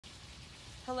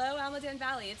Hello Almaden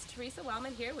Valley, it's Theresa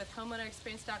Wellman here with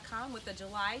homeownerexperience.com with the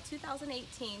July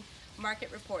 2018 market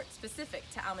report specific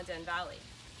to Almaden Valley.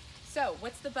 So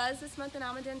what's the buzz this month in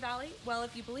Almaden Valley? Well,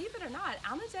 if you believe it or not,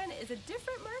 Almaden is a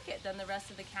different market than the rest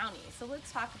of the county, so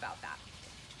let's talk about that.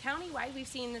 Countywide, we've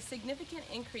seen a significant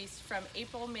increase from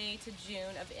April, May to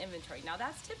June of inventory. Now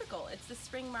that's typical, it's the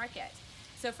spring market.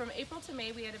 So from April to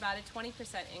May, we had about a 20%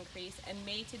 increase, and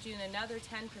May to June, another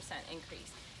 10%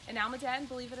 increase. In Almaden,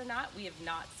 believe it or not, we have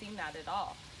not seen that at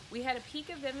all. We had a peak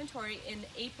of inventory in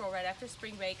April, right after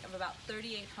spring break, of about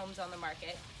 38 homes on the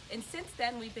market. And since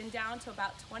then, we've been down to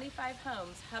about 25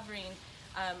 homes, hovering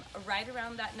right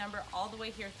around that number all the way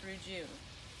here through June.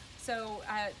 So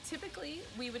typically,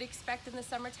 we would expect in the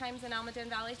summer times in Almaden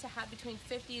Valley to have between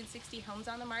 50 and 60 homes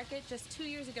on the market. Just 2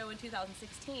 years ago in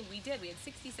 2016, we had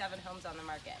 67 homes on the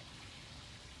market.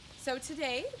 So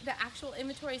today, the actual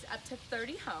inventory is up to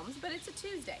 30 homes, but it's a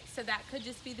Tuesday. So that could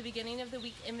just be the beginning of the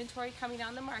week inventory coming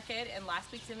on the market and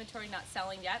last week's inventory not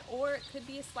selling yet, or it could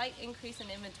be a slight increase in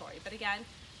inventory. But again,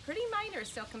 pretty minor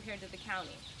still compared to the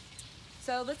county.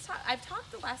 So let's talk. I've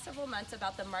talked the last several months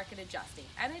about the market adjusting,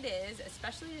 and it is,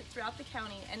 especially throughout the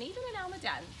county and even in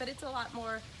Almaden, but it's a lot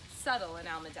more subtle in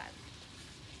Almaden.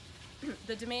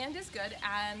 The demand is good,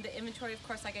 and the inventory, of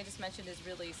course, like I just mentioned, is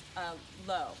really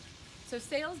low. So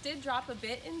sales did drop a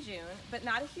bit in June, but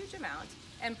not a huge amount,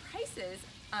 and prices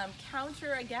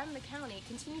counter again the county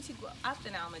continue to go up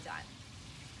in Almaden.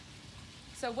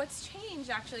 So what's changed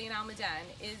actually in Almaden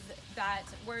is that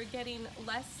we're getting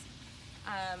less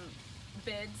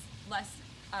bids, less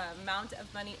amount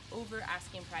of money over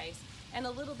asking price, and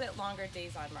a little bit longer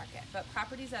days on market. But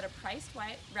properties that are priced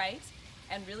right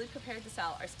and really prepared to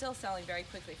sell are still selling very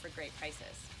quickly for great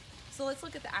prices. So let's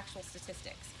look at the actual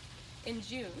statistics. In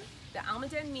June, the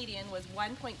Almaden median was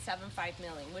 1.75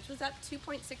 million, which was up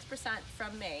 2.6%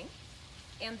 from May.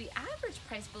 And the average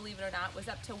price, believe it or not, was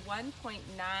up to 1.911.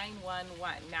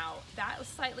 Now, that was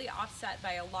slightly offset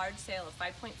by a large sale of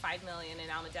 5.5 million in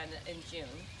Almaden in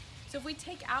June. So if we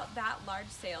take out that large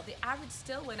sale, the average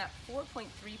still went up 4.3%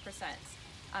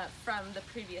 from the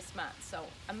previous month. So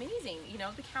amazing. You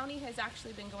know, the county has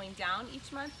actually been going down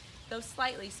each month, though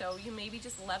slightly, so you may be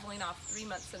just leveling off 3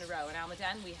 months in a row. In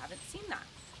Almaden, we haven't seen that.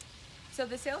 So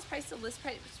the sales price to list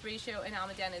price ratio in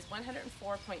Almaden is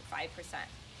 104.5%.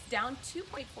 It's down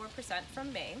 2.4%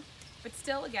 from May, but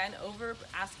still, again, over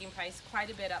asking price, quite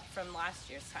a bit up from last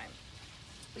year's time.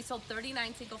 We sold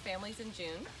 39 single families in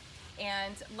June,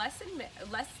 and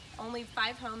only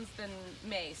 5 homes than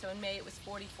May. So in May, it was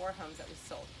 44 homes that we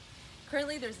sold.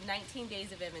 Currently, there's 19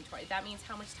 days of inventory. That means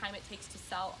how much time it takes to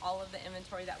sell all of the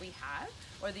inventory that we have,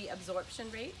 or the absorption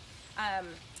rate.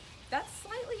 That's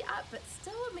slightly up, but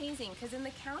still amazing, because in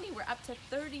the county, we're up to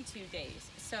 32 days.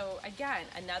 So again,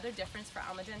 another difference for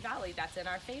Almaden Valley that's in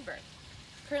our favor.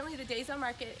 Currently, the days on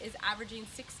market is averaging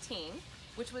 16,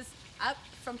 which was up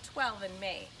from 12 in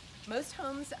May. Most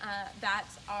homes that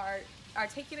are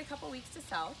taking a couple weeks to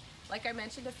sell. Like I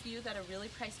mentioned, a few that are really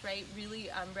priced right, really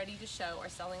ready to show, are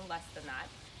selling less than that.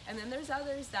 And then there's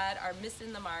others that are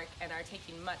missing the mark and are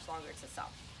taking much longer to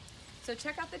sell. So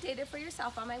check out the data for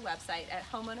yourself on my website at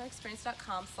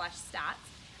homeownerexperience.com/stats,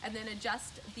 and then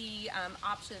adjust the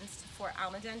options for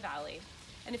Almaden Valley.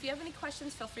 And if you have any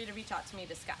questions, feel free to reach out to me to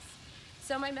discuss.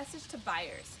 So my message to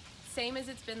buyers, same as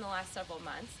it's been the last several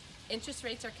months. Interest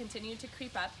rates are continuing to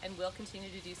creep up and will continue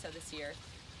to do so this year.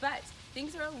 But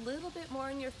things are a little bit more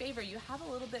in your favor. You have a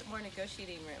little bit more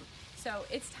negotiating room. So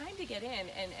it's time to get in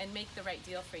and make the right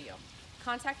deal for you.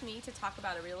 Contact me to talk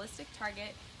about a realistic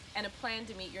target and a plan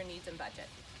to meet your needs and budget.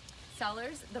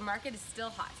 Sellers, the market is still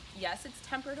hot. Yes, it's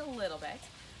tempered a little bit,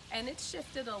 and it's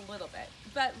shifted a little bit,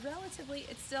 but relatively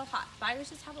it's still hot. Buyers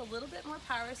just have a little bit more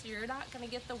power, so you're not gonna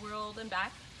get the world and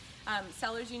back.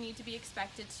 Sellers, you need to be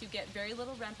expected to get very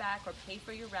little rent back or pay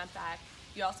for your rent back.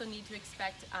 You also need to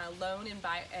expect loan and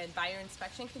buyer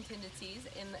inspection contingencies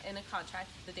in a contract.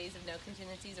 The days of no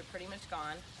contingencies are pretty much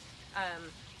gone.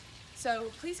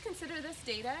 So please consider this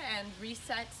data and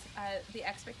reset the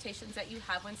expectations that you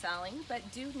have when selling,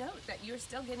 but do note that you're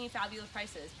still getting fabulous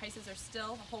prices. Prices are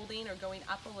still holding or going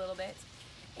up a little bit,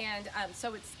 and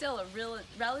so it's still a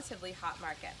relatively hot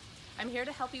market. I'm here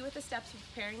to help you with the steps of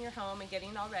preparing your home and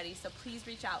getting it all ready, so please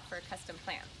reach out for a custom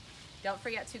plan. Don't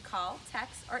forget to call,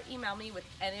 text, or email me with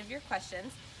any of your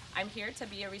questions. I'm here to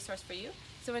be a resource for you.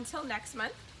 So until next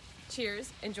month,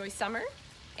 cheers, enjoy summer,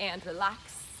 and relax